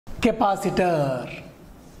capacitor.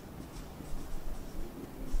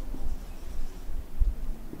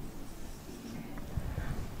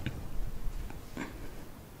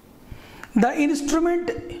 The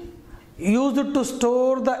instrument used to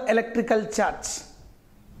store the electrical charge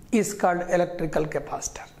is called electrical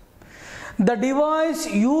capacitor. The device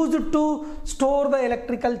used to store the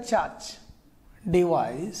electrical charge,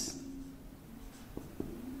 device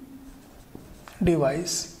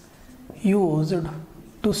used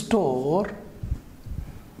to store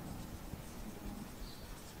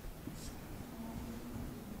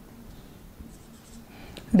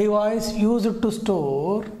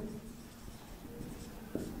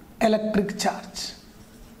electric charge.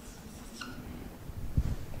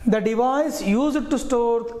 The device used to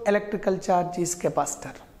store electrical charge is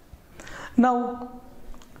capacitor. Now,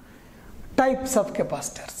 types of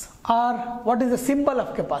capacitors, or what is the symbol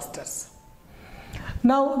of capacitors?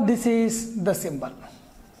 Now, this is the symbol.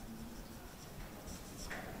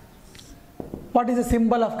 What is the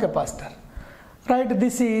symbol of capacitor? Right,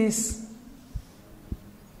 this is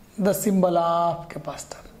the symbol of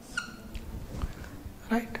capacitor.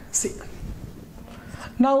 Right, see.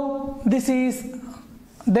 Now,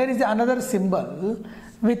 there is another symbol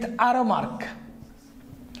with arrow mark.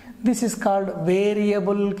 This is called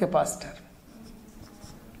variable capacitor.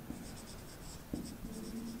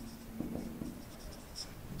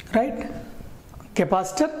 Right,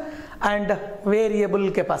 capacitor and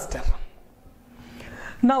variable capacitor.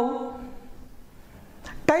 Now,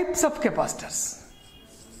 types of capacitors.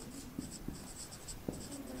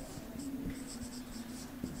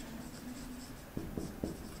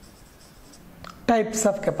 Types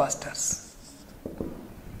of capacitors.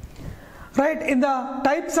 Right, in the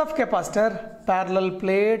types of capacitor, parallel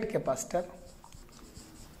plate capacitor,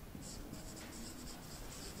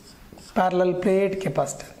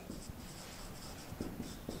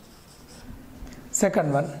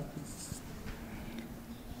 second one,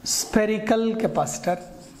 spherical capacitor,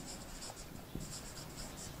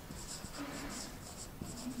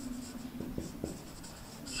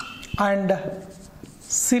 and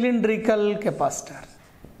cylindrical capacitor.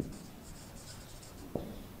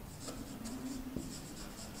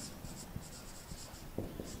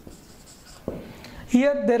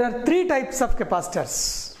 Here there are three types of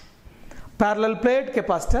capacitors: parallel plate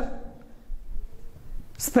capacitor,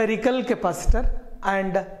 spherical capacitor,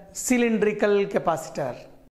 and cylindrical capacitor.